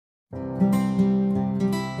A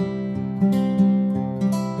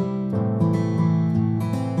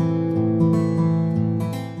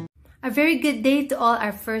very good day to all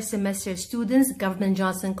our first semester students, Government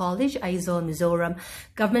Johnson College, Aizawl, Mizoram.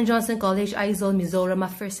 Government Johnson College, Aizawl, Mizoram,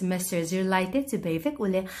 first semester zirlaite to Bevik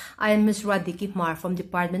ule. I am Ms. Radhiki Mar from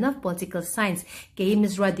Department of Political Science. Kay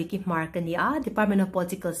Ms. Radhiki Mar kani Department of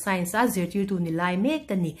Political Science zirtir tu nilai me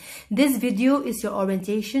kani. This video is your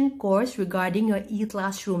orientation course regarding your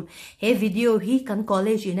e-classroom. Hey video hi kan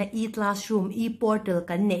college in a e-classroom e-portal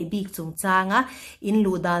kan ne big chung changa in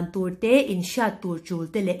ludan turte in shat tur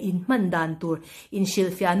chultele in mandan tur in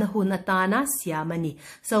shilfiana hunatana siamani.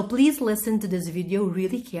 So please listen to this video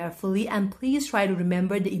really carefully and please try to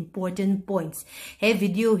remember the important points. He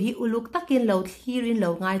video hi uluk takin laut hirin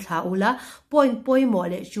law ngai thaula point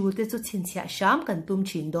mole chulte to chinsia sham kan tum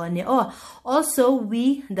chin don ne. Also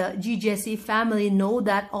we the GJC family know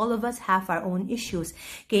that all of us have our own issues.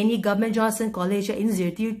 Keni Government Johnson College in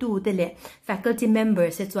zirtir tu tele faculty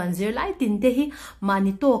members se chuan zir lai tin te hi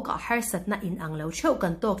manito ka har satna in ang law chau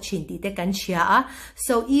kan tok chin ti te kan chia.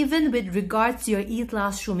 So even with regards to your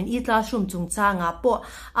e-classroom, in e-classroom chung changa po,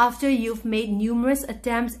 after you've made numerous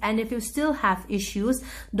attempts and if you still have issues,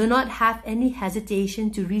 do not have any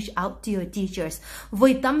hesitation to reach out to your teachers.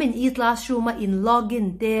 Voitam in e-classroom in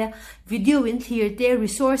login te, video in clear te,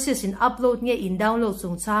 resources in upload nge in download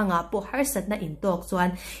chung changa po harsat na in tok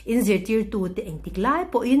chuan in zirtir tu te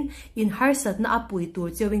engtiklai po in harsat na apui tur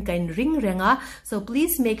chewin kain ring renga. So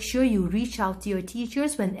please make sure you reach out to your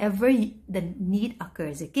teachers whenever the need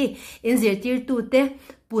occurs. Okay, in zirtir tu te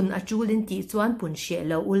pun achulin ti chuan pun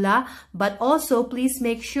shelo ula, but also please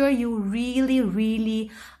make sure you really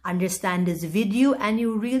understand this video and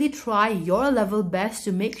you really try your level best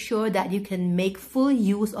to make sure that you can make full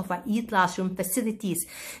use of our e-classroom facilities.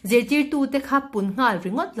 Zirtir tu te kha pun ngal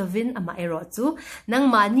ringot lovin ama ero chu nang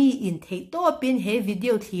mani in thei to pin he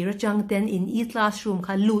video thira changten in e-classroom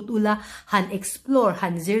kha lut ula han explore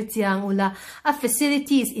han zir chiang ula a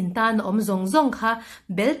facilities in tan om zong kha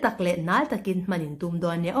bel takle nal takin manin tum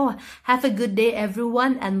don. Have a good day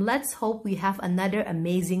everyone and let's hope we have another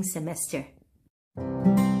amazing semester.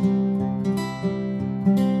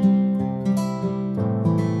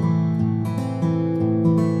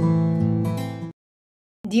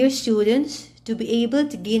 Dear students, to be able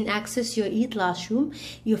to gain access to your e-classroom,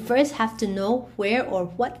 you first have to know where or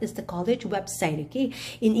what is the college website. Okay,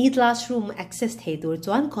 in e-classroom access thedur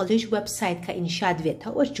chuan college website ka in shadvet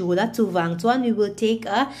ha chula chuwang chuan we will take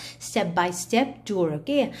a step-by-step tour.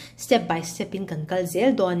 Okay, step-by-step in kankal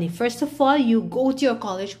zel doni. First of all, you go to your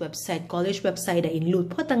college website in lut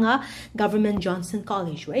photanga Government Johnson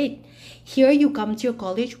College, right? Here you come to your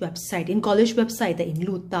college website. In college website in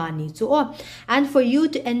lut tani chu and for you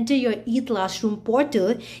to enter your e-classroom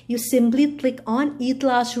portal, you simply click on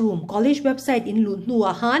e-classroom. College website in lut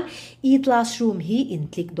nuahan e-classroom hi in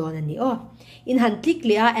click donani in han click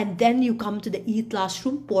liya and then you come to the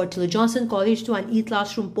e-classroom portal. Johnson College to an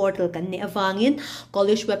e-classroom portal kan ne awangin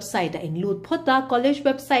college website in lut phota college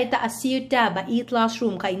website asir tab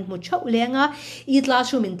e-classroom ka in mucha ulenga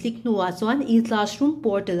e-classroom in click nuwa chuan e-classroom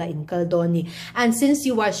portal in kaldoni. And since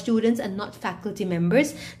you are students and not faculty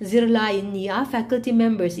members, zirla in niya faculty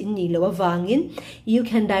members in nilo awangin, you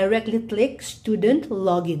can directly click student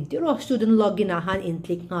login. Tiro student login ahan in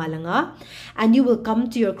click nga langa and you will come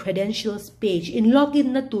to your credentials page. In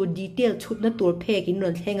login na tour detail chut na tour peg in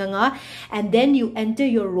nga and then you enter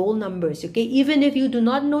your roll numbers. Okay, even if you do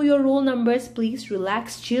not know your roll numbers, please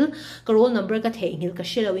relax, chill. Ka roll number ka thengil ka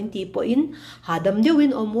shilawin tipo in hadam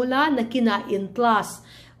dewin omula nakina in class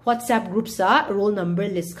WhatsApp group sa roll number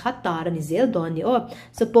list ka tara ni zel doni.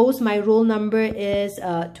 Suppose my roll number is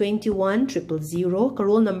 21000, ka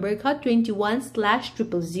roll number ka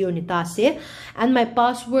 21/000 ni tase and my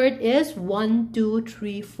password is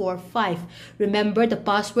 12345. Remember the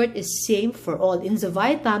password is same for all. In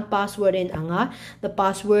Zavaitan password in anga the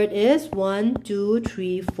password is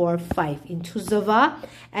 12345 into Zava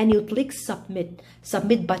and you click submit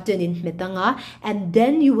button in metanga and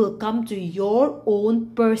then you will come to your own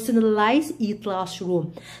personalized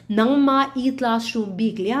e-classroom. Nang ma e-classroom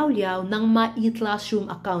big liao nang ma e-classroom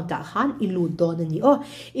account han iludon ni.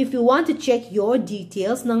 If you want to check your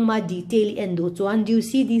details nang ma detail endo chuan, do you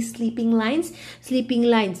see these sleeping lines? Sleeping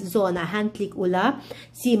lines zone hand click ula.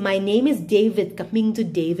 See, my name is David, coming to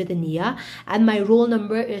David niya and my roll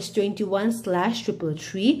number is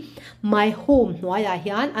 21/333. My home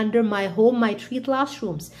under my home my three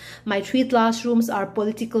classrooms. My three classrooms are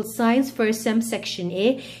political science first sem section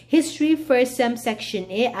A, History First Sem Section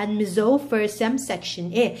A and Mizo First Sem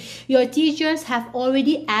Section A. Your teachers have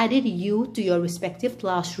already added you to your respective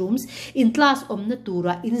classrooms. In class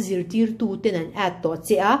natura in zirtir tu tenan at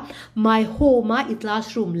totsea my home I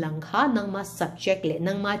classroom lang ha nang ma subject le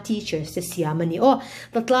nang ma teachers se siamani o.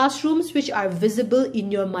 The classrooms which are visible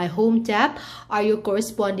in your My Home tab are your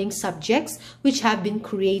corresponding subjects which have been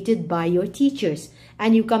created by your teachers.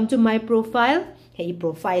 And you come to my profile. Hey,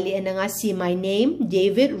 profile and nga see my name,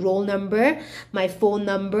 David, roll number, my phone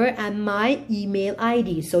number, and my email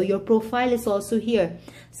ID. So your profile is also here.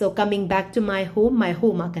 So coming back to my home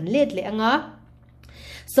akan lately nga.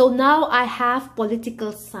 So now I have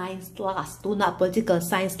political science class. Tuna political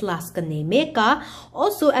science class kaneme ka.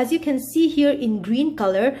 Also, as you can see here in green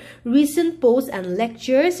color, recent posts and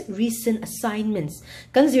lectures, recent assignments.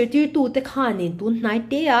 Kanzirtir tu te khanin tun nai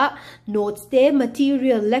te a notes te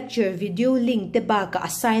material lecture video link te ba ka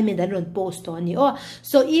assignment and post on you.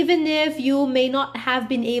 So even if you may not have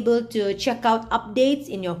been able to check out updates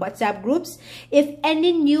in your WhatsApp groups, if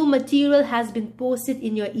any new material has been posted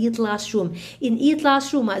in your e-classroom, in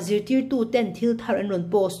e-classroom zirtir tu ten til thar anon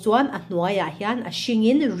post one at nuaya hian a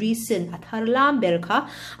shingin recent at harlam berka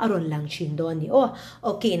aron lang chindoni. Oh,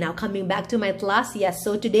 okay, now coming back to my class. Yes,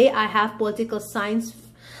 so today I have political science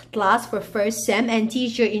class for first sem and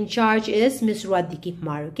teacher in charge is Miss Radhiki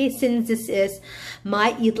Mar. Okay, since this is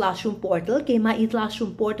my e-classroom portal, okay, my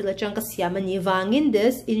e-classroom portal at chang kasyaman ni wangin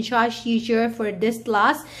this in charge teacher for this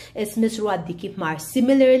class is Miss Radhiki Mar.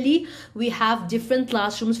 Similarly, we have different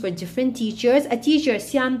classrooms for different teachers. A teacher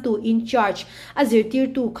siam tu in charge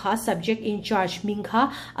azirtir tu ka subject in charge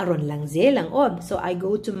mingha aron lang zelang on. So I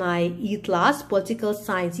go to my e-class political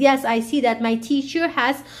science. Yes, I see that my teacher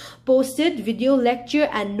has posted video lecture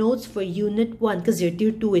and notes for unit 1 because you're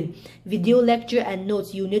doing video lecture and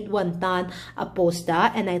notes unit 1 tan a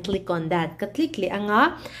posta, and I click on that click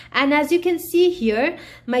anga, and as you can see here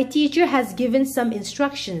my teacher has given some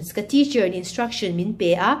instructions ka teacher instruction min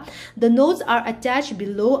pea. The notes are attached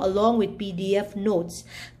below along with PDF notes.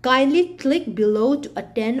 Kindly click below to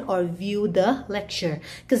attend or view the lecture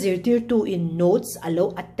because you're to in notes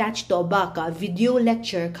allow attached to baka video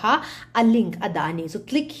lecture ka a link adani. So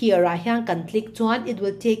click here rahyan can click to one, it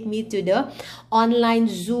will take me to the online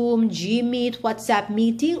Zoom, Gmeet, WhatsApp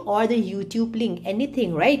meeting or the YouTube link,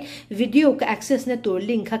 anything, right? Video ka access na to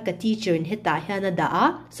link ka teacher in hita na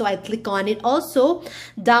daa. So I click on it. Also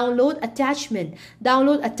download attachment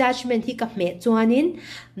hi ka me tuanin.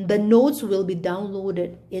 The notes will be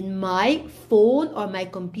downloaded in my phone or my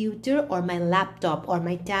computer or my laptop or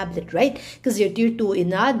my tablet, right? Because you're tier 2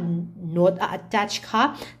 in a note attach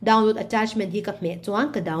ka download attachment hi ka me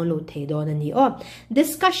tuan ka download te don ni o.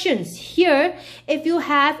 Discussions here, if you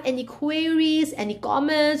have any queries, any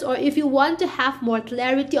comments, or if you want to have more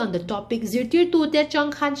clarity on the topic zirtir tu te chang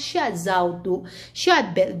khan shat zau tu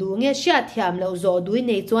shat bel du nge shat hiam lo zo du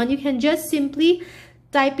ne tuan, you can just simply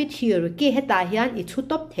type it here. Okay, heta hian it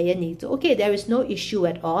top thaya ni. Okay, there is no issue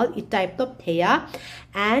at all. It type top thaya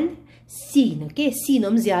and scene. Okay,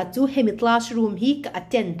 scene zia tu hemi classroom hi ka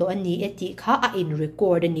attend to ani eti kha a in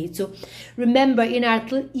record ani. So remember, in our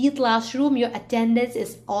e-classroom your attendance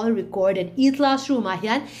is all recorded. E-classroom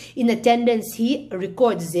ahian in attendance hi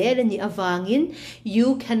record zer ani avangin.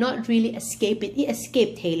 You cannot really escape it. I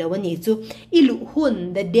escape thela wani. So ilu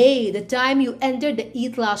hun the day, the time you enter the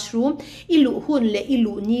e-classroom, ilu hun le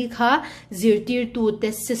ilu ni kha zirtir tu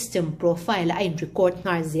test system profile in record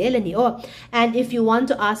ngar zel ani o. And if you want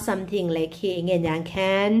to ask something like here,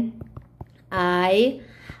 can I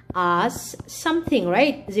ask something,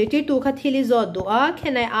 right?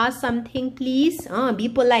 Can I ask something please? Be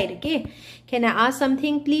polite, okay? Can I ask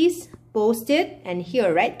something please? Post it, and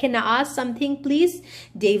here, right? Can I ask something please?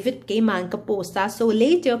 David Kayman ka posta. So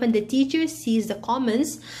later when the teacher sees the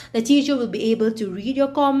comments, the teacher will be able to read your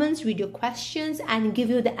comments, read your questions, and give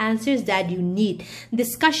you the answers that you need.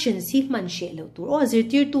 Discussions hi man shelo tu o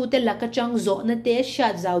zirtir tu te lakachang zo na te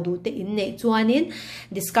shat zau du te inne tuanin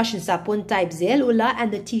discussions upon type zel ula,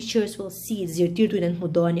 and the teachers will see zirtir tu nan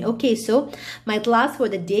hudoni. Okay, so my class for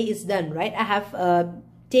the day is done, right? I have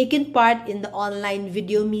taken part in the online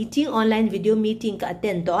video meeting ka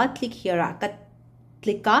attend to click here ka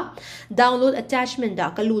click ka download attachment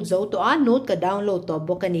da ka load zo to note ka download to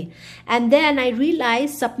bokani. And then I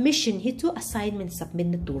realized submission hito assignment submit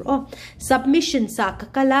na tur submission sa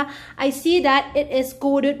kakala. I see that it is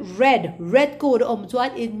coded red code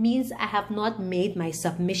what it means I have not made my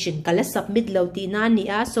submission kala submit lauti na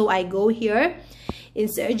niya. So I go here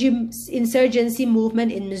insurgency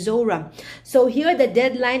movement in Mizoram. So here the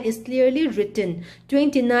deadline is clearly written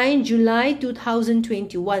 29 July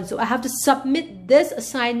 2021. So I have to submit this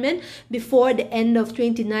assignment before the end of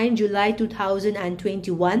 29 July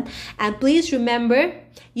 2021. And please remember,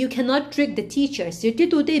 you cannot trick the teachers.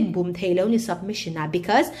 Submission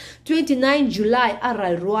because 29 July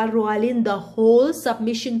the whole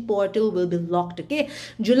submission portal will be locked. Okay,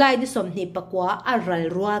 July di somni pakwa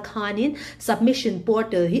submission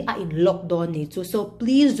portal hi in lockdown. So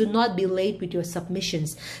please do not be late with your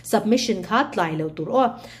submissions. Submission ka tlai lo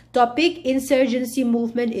turo. Topic: insurgency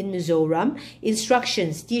movement in Mizoram.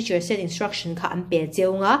 Instructions: teacher said instruction ka ampe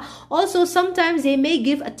nga. Also sometimes they may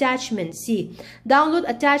give attachment. See, download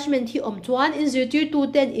attachment hi omtuan in zirtir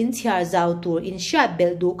 210 in tiar zautur in shat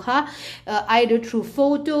beldukha either through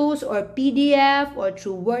photos or PDF or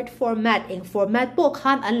through Word format. In format po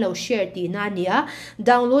khan anlo share ti nania.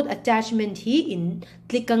 Download attachment hi in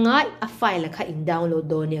click nga a file ka in download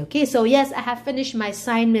doni. Okay, so yes, I have finished my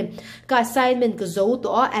assignment. Ka assignment ko zo to,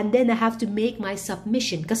 and then I have to make my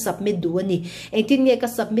submission. Ka submit do ni. And tin nga ka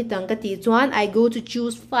submit ang ka ti chuan, I go to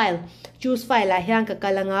choose file. Choose file ahyang ka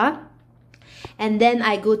kalanga. And then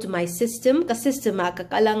I go to my system, ka system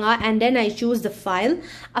kakalanga, and then I choose the file.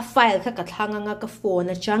 A file ka kathanga nga ka phone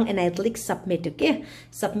na chang, and I click submit. Okay,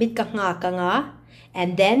 submit ka nga.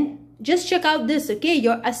 And then just check out this. Okay,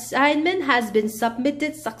 your assignment has been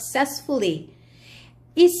submitted successfully.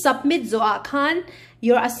 Is submit zo akan.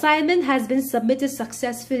 Your assignment has been submitted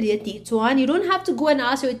successfully. You don't have to go and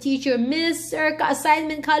ask your teacher, Miss, sir, ka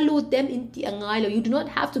assignment ka loot them in tiangalo. You do not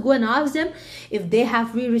have to go and ask them if they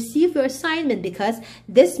have received your assignment, because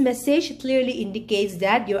this message clearly indicates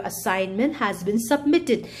that your assignment has been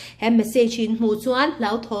submitted. And message in mutuan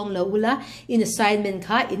lao thong laula in assignment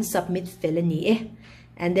ka in submit felony.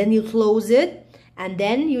 And then you close it. And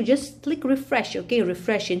then you just click refresh. Okay,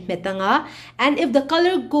 refresh in metanga. And if the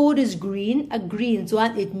color code is green, a green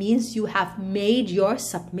one, it means you have made your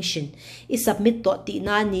submission. I-submit to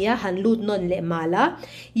tina niya hanlut non le mala.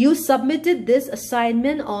 You submitted this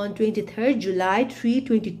assignment on 23rd July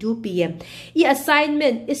 3:22 p.m.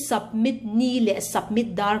 I-assignment is submit ni le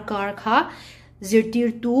submit darkar ka.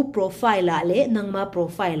 Zirtir 2 profile ale nang ma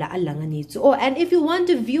profile alangan nito. Oh, and if you want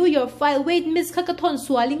to view your file, wait, Miss, kakaton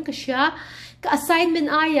swaling ka siya. Ka-assignment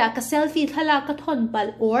aya, ka-selfie thala kathon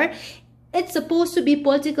pal, or it's supposed to be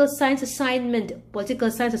political science assignment.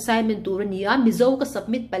 Political science assignment to niya mizo ka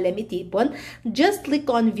submit palemiti pon. Just click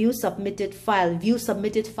on view submitted file. View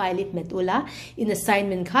submitted file it metula in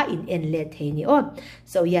assignment ka in enlet ni on.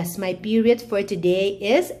 So yes, my period for today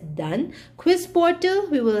is done. Quiz portal,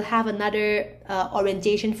 we will have another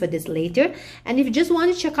orientation for this later. And if you just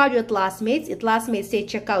want to check out your classmates, if classmates say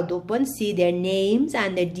check out open, see their names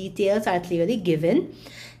and their details are clearly given.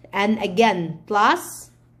 And again, plus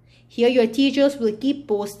here your teachers will keep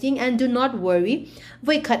posting, and do not worry.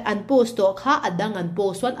 Voi kat an post to ka adang an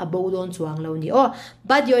post one abodon suang law ni. Oh,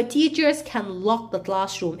 but your teachers can lock the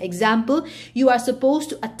classroom. Example, you are supposed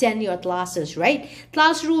to attend your classes, right?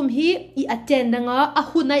 Classroom hi i-attend nga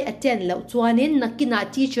ahunay attend law tuanin na kina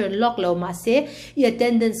teacher lock law mase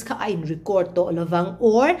i-attendance ka ay record to lovang.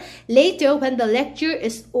 Or later when the lecture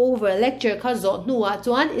is over, lecture ka zot nuwa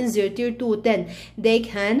tuan in 0-210, they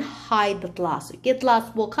can hide the class. Okay, class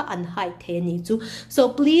po ka hide teni too.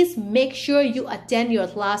 So please make sure you attend your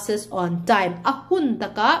classes on time. Ahun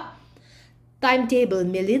taka timetable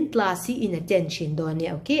million classy in attention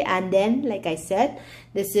doni. Okay, and then like I said,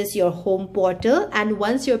 this is your home portal, and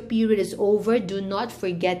once your period is over, do not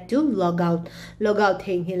forget to log out. Log out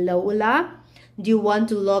hing ula. Do you want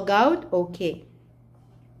to log out? Okay.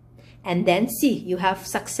 And then see, you have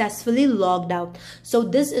successfully logged out. So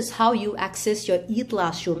this is how you access your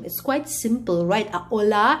e-classroom. It's quite simple, right?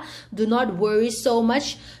 Hola, do not worry so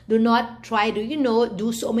much. Do not try to,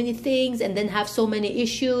 do so many things and then have so many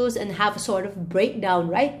issues and have a sort of breakdown,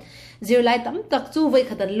 right? Zero light tam tak tu vai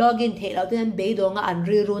khatan login the out then be do nga an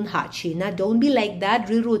rirun ha china. Don't be like that.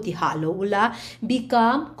 Riru ti halo ula. Be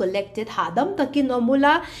calm, collected hadam takin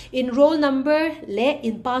omula. In roll number le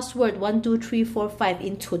in password 1 2 3 4 5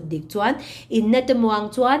 in chud dik chuan. In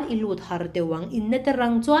netamuang chuan ilut har dewang. In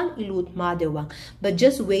netarang chuan ilut ma dewang. But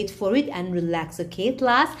just wait for it and relax, okay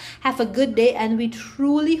class? Have a good day, and we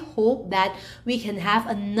truly hope that we can have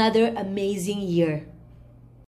another amazing year.